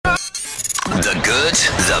The good,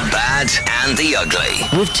 the bad, and the ugly.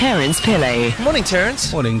 With Terence Pillay. Morning,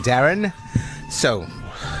 Terence. Morning, Darren. So,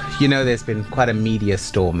 there's been quite a media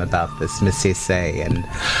storm about this Miss SA and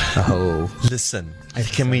the whole... Listen,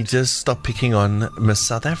 can we just stop picking on Miss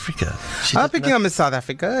South Africa? Picking on Miss South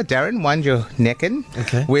Africa, Darren, wind your neck in.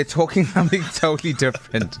 Okay. We're talking something totally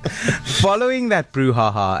different. Following that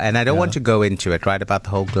brouhaha, and I don't want to go into it, right, about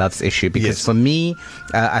the whole gloves issue, because for me,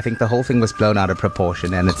 I think the whole thing was blown out of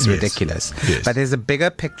proportion and it's ridiculous. Yes. But there's a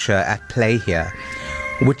bigger picture at play here,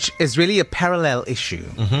 which is really a parallel issue.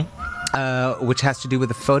 Which has to do with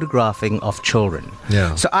the photographing of children.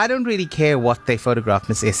 Yeah. So I don't really care what they photograph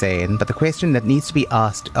Miss SA in, but the question that needs to be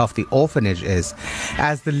asked of the orphanage is,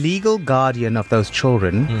 as the legal guardian of those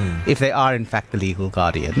children, if they are in fact the legal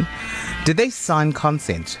guardian, did they sign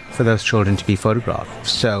consent for those children to be photographed?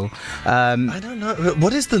 So, I don't know.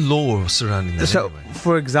 What is the law surrounding that? So, anyway?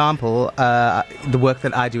 for example, the work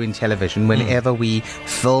that I do in television, whenever we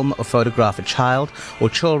film or photograph a child or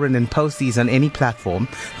children and post these on any platform,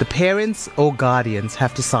 the parents or guardians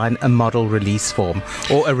have to sign a model release form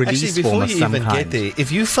or a release form of some kind. Before you even get there,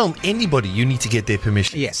 if you film anybody, you need to get their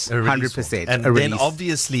permission. Yes, a release 100%. form. And then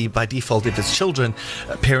obviously, by default, if it's children,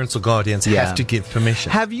 parents or guardians have to give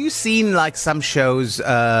permission. Have you seen like some shows,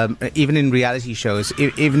 even in reality shows,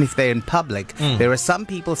 even if they're in public, there are some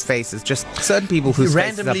people's faces, just certain people whose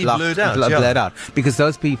faces are blurred out, blurred out, because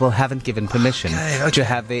those people haven't given permission to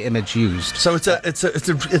have their image used. So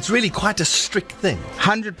it's really quite a strict thing.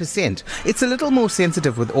 100%. It's a little more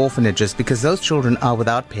sensitive with orphanages because those children are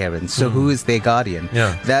without parents. So who is their guardian?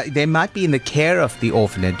 Yeah. They might be in the care of the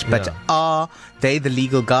orphanage, but are they the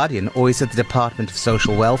legal guardian, or is it the Department of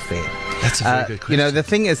Social Welfare? That's a very good question. The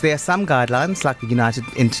thing is, there are some guidelines like the United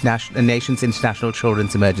Nations International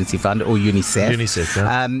Children's Emergency Fund, or UNICEF. UNICEF,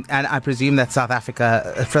 yeah. And I presume that South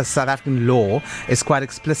African law is quite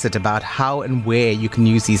explicit about how and where you can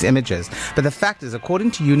use these images. But the fact is,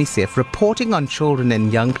 according to UNICEF, reporting on children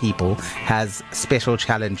and young people has special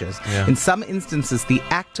challenges. Yeah. In some instances, the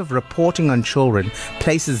act of reporting on children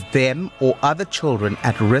places them or other children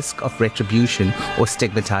at risk of retribution or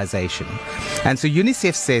stigmatization. And so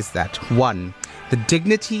UNICEF says that, 1, the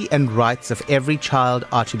dignity and rights of every child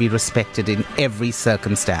are to be respected in every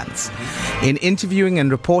circumstance. In interviewing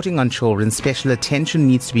and reporting on children, special attention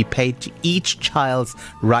needs to be paid to each child's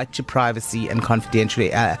right to privacy and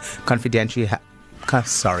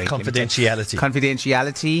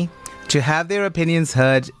confidentiality, to have their opinions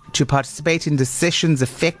heard, to participate in decisions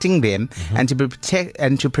affecting them, and to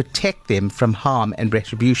protect them from harm and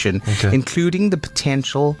retribution, including the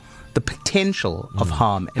potential of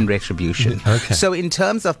harm and retribution. So in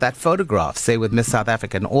terms of that photograph, say with Miss South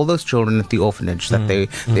Africa and all those children at the orphanage that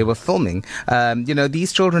they were filming,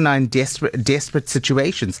 these children are in desperate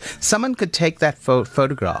situations. Someone could take that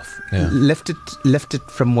photograph, lift it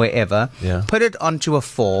from wherever, put it onto a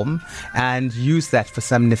form, and use that for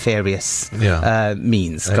some nefarious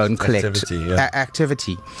means. Go and collect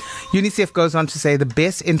activity. UNICEF goes on to say the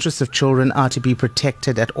best interests of children are to be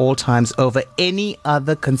protected at all times over any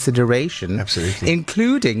other consideration,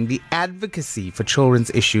 including the advocacy for children's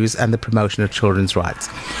issues and the promotion of children's rights.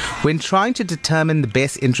 When trying to determine the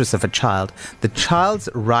best interests of a child, the child's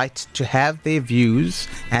right to have their views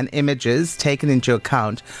and images taken into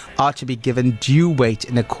account are to be given due weight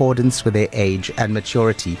in accordance with their age and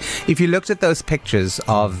maturity. If you looked at those pictures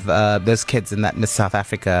of those kids in that Miss South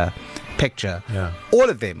Africa picture, all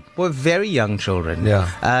of them were very young children,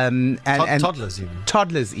 and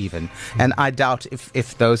toddlers even, and I doubt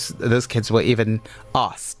if those kids were even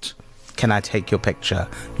asked, can I take your picture?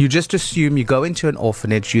 You just assume you go into an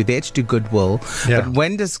orphanage, you're there to do goodwill, but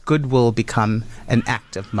when does goodwill become an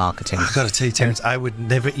act of marketing? I've got to tell you, Terence, I would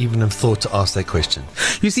never even have thought to ask that question.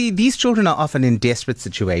 You see, these children are often in desperate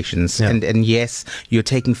situations, and yes, you're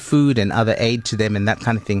taking food and other aid to them and that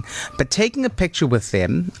kind of thing, but taking a picture with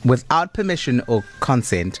them without permission or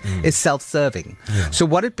consent is self-serving. So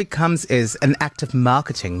what it becomes is an act of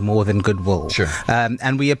marketing more than goodwill.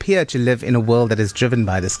 And we appear to live in a world that is driven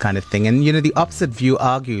by this kind of thing. And, the opposite view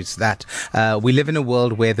argues that we live in a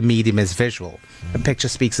world where the medium is visual. A picture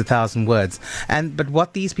speaks 1,000 words. But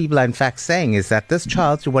what these people are in fact saying is that this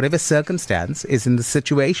child, through whatever circumstance, is in the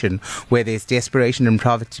situation where there's desperation and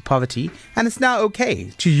poverty, and it's now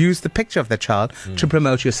okay to use the picture of the child to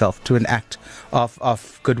promote yourself to an act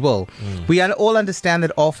of goodwill. We all understand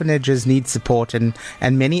that orphanages need support, and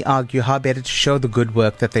many argue how better to show the good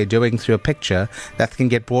work that they're doing through a picture that can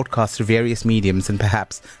get broadcast through various mediums and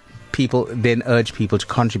perhaps people then urge people to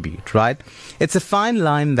contribute, right? It's a fine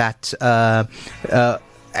line that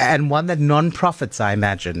and one that non-profits, I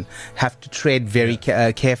imagine, have to tread very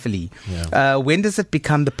carefully. Yeah. When does it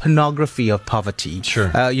become the pornography of poverty? Sure.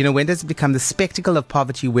 When does it become the spectacle of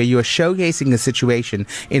poverty where you are showcasing a situation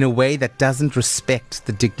in a way that doesn't respect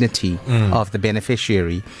the dignity of the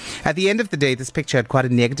beneficiary? At the end of the day, this picture had quite a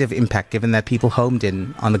negative impact given that people homed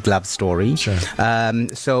in on the glove story. Sure.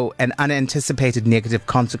 So an unanticipated negative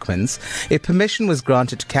consequence. If permission was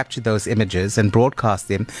granted to capture those images and broadcast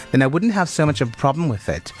them, then I wouldn't have so much of a problem with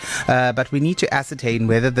it. But we need to ascertain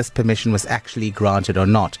whether this permission was actually granted or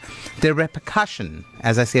not. The repercussion,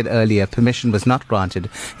 as I said earlier, permission was not granted,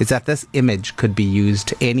 is that this image could be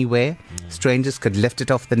used anywhere. Strangers could lift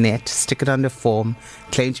it off the net, stick it under form,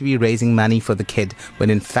 claim to be raising money for the kid, when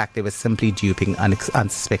in fact they were simply duping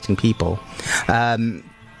unsuspecting people.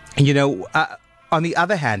 On the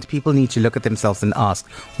other hand, people need to look at themselves and ask,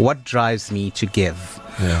 what drives me to give?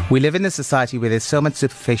 Yeah. We live in a society where there's so much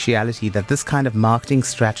superficiality that this kind of marketing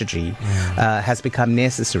strategy has become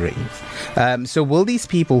necessary. So will these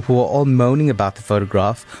people who are all moaning about the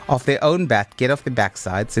photograph off their own bat get off their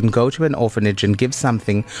backsides and go to an orphanage and give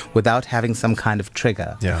something without having some kind of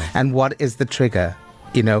trigger? Yeah. And what is the trigger?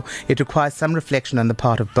 It requires some reflection on the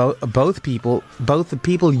part of both the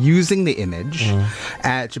people using the image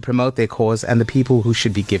to promote their cause and the people who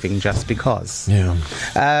should be giving just because. Yeah.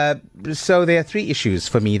 So there are three issues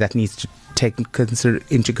for me that needs to take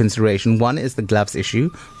into consideration. One is the gloves issue,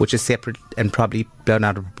 which is separate and probably blown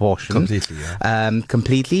out of proportion. Completely, yeah.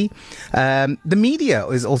 Completely. The media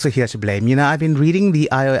is also here to blame. I've been reading the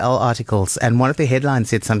IOL articles, and one of the headlines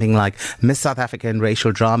said something like Miss South Africa in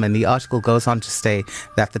racial drama, and the article goes on to say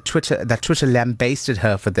that Twitter lambasted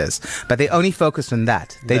her for this, but they only focused on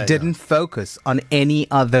that. They didn't focus on any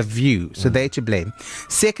other view, so they're to blame.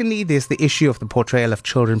 Secondly, there's the issue of the portrayal of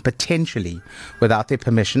children potentially without their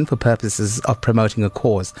permission for purposes of promoting a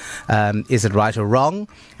cause. Is it right or wrong?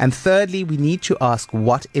 And thirdly, we need to ask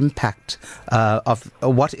what is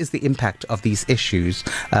the impact of these issues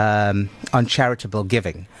on charitable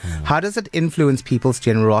giving? How does it influence people's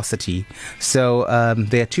generosity? So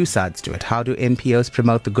there are two sides to it. How do NPOs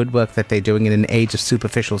promote the good work that they're doing in an age of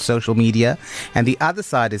superficial social media? And the other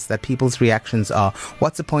side is that people's reactions are,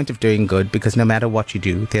 what's the point of doing good? Because no matter what you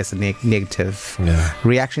do, there's a negative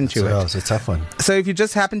reaction to it. It's a tough one. So if you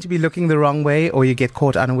just happen to be looking the wrong way, or you get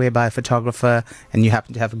caught unaware by a photographer and you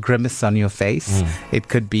happen to have a grimace on your face, it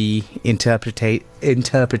could be interpreted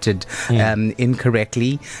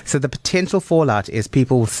incorrectly. So the potential fallout is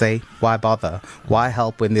people will say, why bother? Why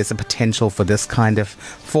help when there's a potential for this kind of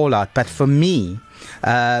fallout? But for me,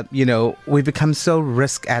 we've become so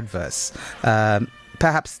risk adverse.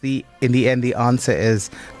 Perhaps in the end, the answer is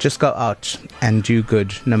just go out and do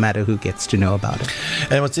good, no matter who gets to know about it.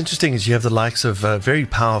 And what's interesting is you have the likes of very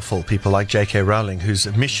powerful people like J.K. Rowling,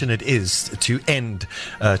 whose mission it is to end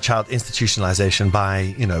child institutionalization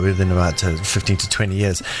by, within about 15 to 20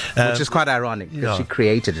 years. Which is quite ironic, because she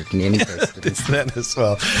created it in any case. It's that as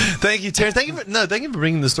well. Thank you, Terence. Thank you for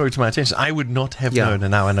bringing the story to my attention. I would not have known, and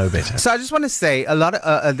now I know better. So I just want to say, a lot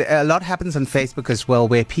happens on Facebook as well,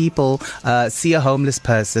 where people see a homeless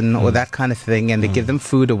person or that kind of thing, and they give them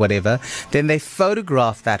food or whatever. Then they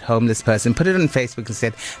photograph that homeless person, put it on Facebook and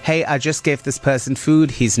said, hey, I just gave this person food.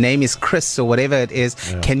 His name is Chris or whatever it is.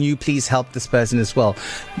 Can you please help this person as well?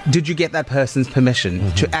 Did you get that person's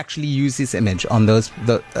permission to actually use this image on those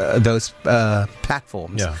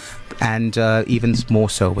platforms? Yeah. And even more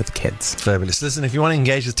so with kids. Fabulous. Listen, if you want to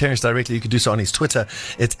engage with Terence directly, you can do so on his Twitter.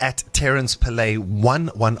 It's at Terence Pillay,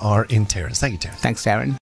 1R in Terence. Thank you, Terence. Thanks, Darren.